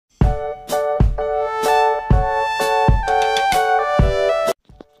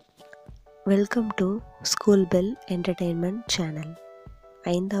Welcome to school bell entertainment channel.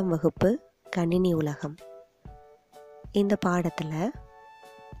 5ஆம் வகுப்பு கணினி உலகம். இந்த பாடத்தில்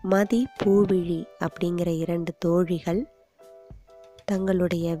மதி பூவிழி அப்படிங்கிற 2 தோழிகள்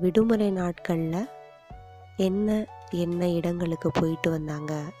தங்களுடைய விடுமுறை நாட்களில் என்ன இடங்களுக்கு போயிட்டு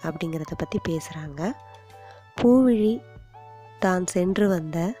வந்தாங்க அப்படிங்கிறத பற்றி பேசுகிறாங்க. பூவிழி தான் சென்று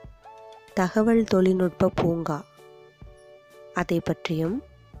வந்த தகவல் தொழில்நுட்ப பூங்கா அதை பற்றியும்,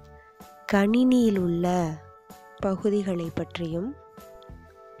 கணினியில் உள்ள பகுதிகளை பற்றியும்,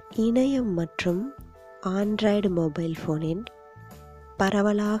 இணையம் மற்றும் ஆண்ட்ராய்டு மொபைல் ஃபோனில்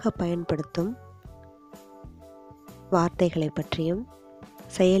பரவலாக பயன்படுத்தும் வார்த்தைகளை பற்றியும்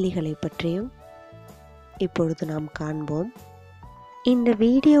செயலிகளை பற்றியும் இப்பொழுது நாம் காண்போம். இந்த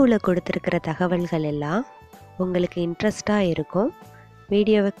வீடியோவில் கொடுத்துருக்கிற தகவல்கள் எல்லாம் உங்களுக்கு இன்ட்ரெஸ்டாக இருக்கும்.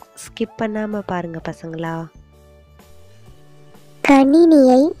 வீடியோவை ஸ்கிப் பண்ணாமல் பாருங்கள் பசங்களா.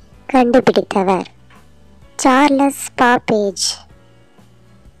 கணினியை கண்டுபிடித்தவர் சார்லஸ் பாப்பேஜ்.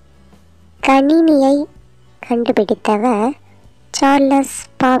 கணினியை கண்டுபிடித்தவர் Charles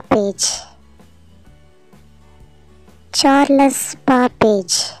Babbage. Charles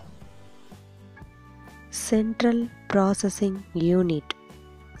Babbage. Central processing unit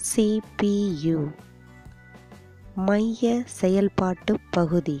CPU, மைய செயல்பாட்டு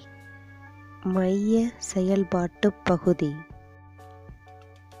பகுதி. மைய செயல்பாட்டு பகுதி.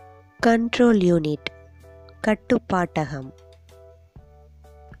 Control unit, கட்டுப்பாட்டகம்.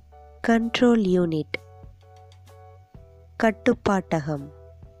 Control unit, கட்டுப்பாட்டகம்.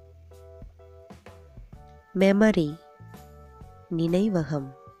 Memory, நினைவகம்.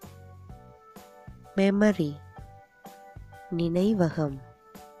 மெமரி, நினைவகம்.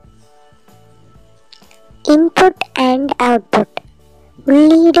 இன்புட் அண்ட் அவுட்புட்,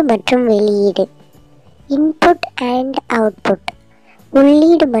 உள்ளீடு மற்றும் வெளியீடு. இன்புட் அண்ட் அவுட்புட்,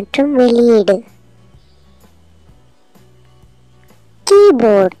 உள்ளீடு மற்றும் வெளியீடு.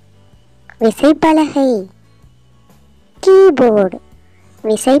 கீபோர்டு, விசைப்பலகை. கீபோர்டு,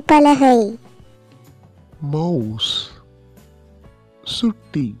 விசைப்பலகை. மவுஸ்,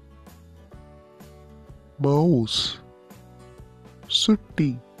 சுட்டி. மவுஸ்,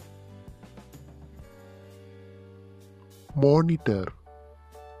 சுட்டி. மானிட்டர்,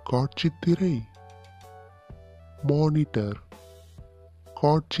 காட்சித்திரை. மானிட்டர்,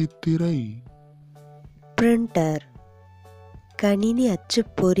 காட்சித்திரை. பிரிண்டர், கணினி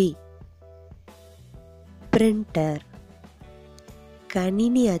அச்சுப்பொறி. பிரிண்டர்,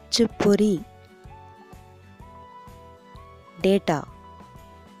 கணினி அச்சுப்பொறி. டேட்டா,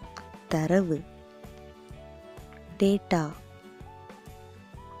 தரவு. டேட்டா,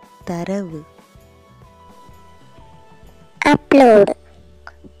 தரவு. அப்லோட்,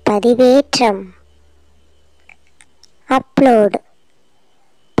 பதிவேற்றம். அப்லோட்,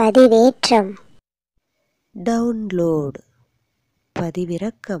 பதிவேற்றம். டவுன்லோட்,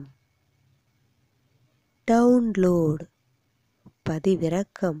 பதிவிறக்கம். டவுன்லோட்,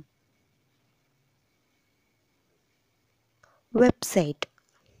 பதிவிறக்கம். வெப்சைட்,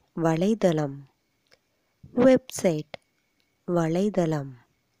 வலைதளம். வெப்சைட், வலைதளம்.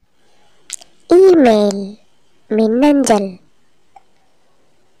 இமெயில், மின்னஞ்சல்.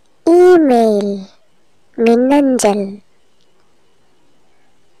 இமெயில், மின்னஞ்சல்.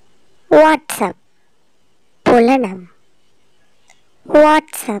 வாட்ஸ்அப், புலனம்.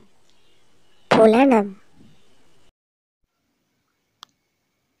 வாட்ஸ்அப், புலனம்.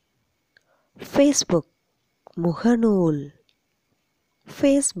 ஃபேஸ்புக், முகநூல்.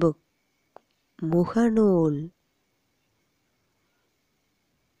 ஃபேஸ்புக், முகநூல்.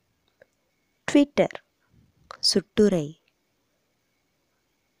 ட்விட்டர், சுட்டுரை.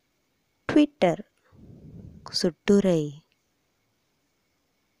 ட்விட்டர், சுட்டுரை.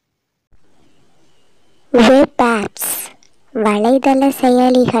 வெப் ஆப்ஸ், வலைதள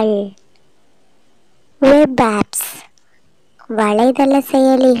செயலிகள். வெப் ஆப்ஸ், வலைதள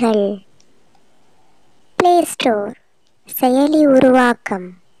செயலிகள். பிளே ஸ்டோர், செயலி உருவாக்கம்.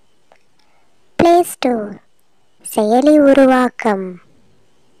 பிளே ஸ்டோர், செயலி உருவாக்கம்.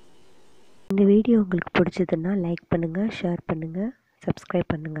 இந்த வீடியோ உங்களுக்கு பிடிச்சதுன்னா லைக் பண்ணுங்கள், ஷேர் பண்ணுங்கள்,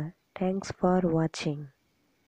 சப்ஸ்கிரைப் பண்ணுங்கள். தேங்க்ஸ் ஃபார் வாட்சிங்.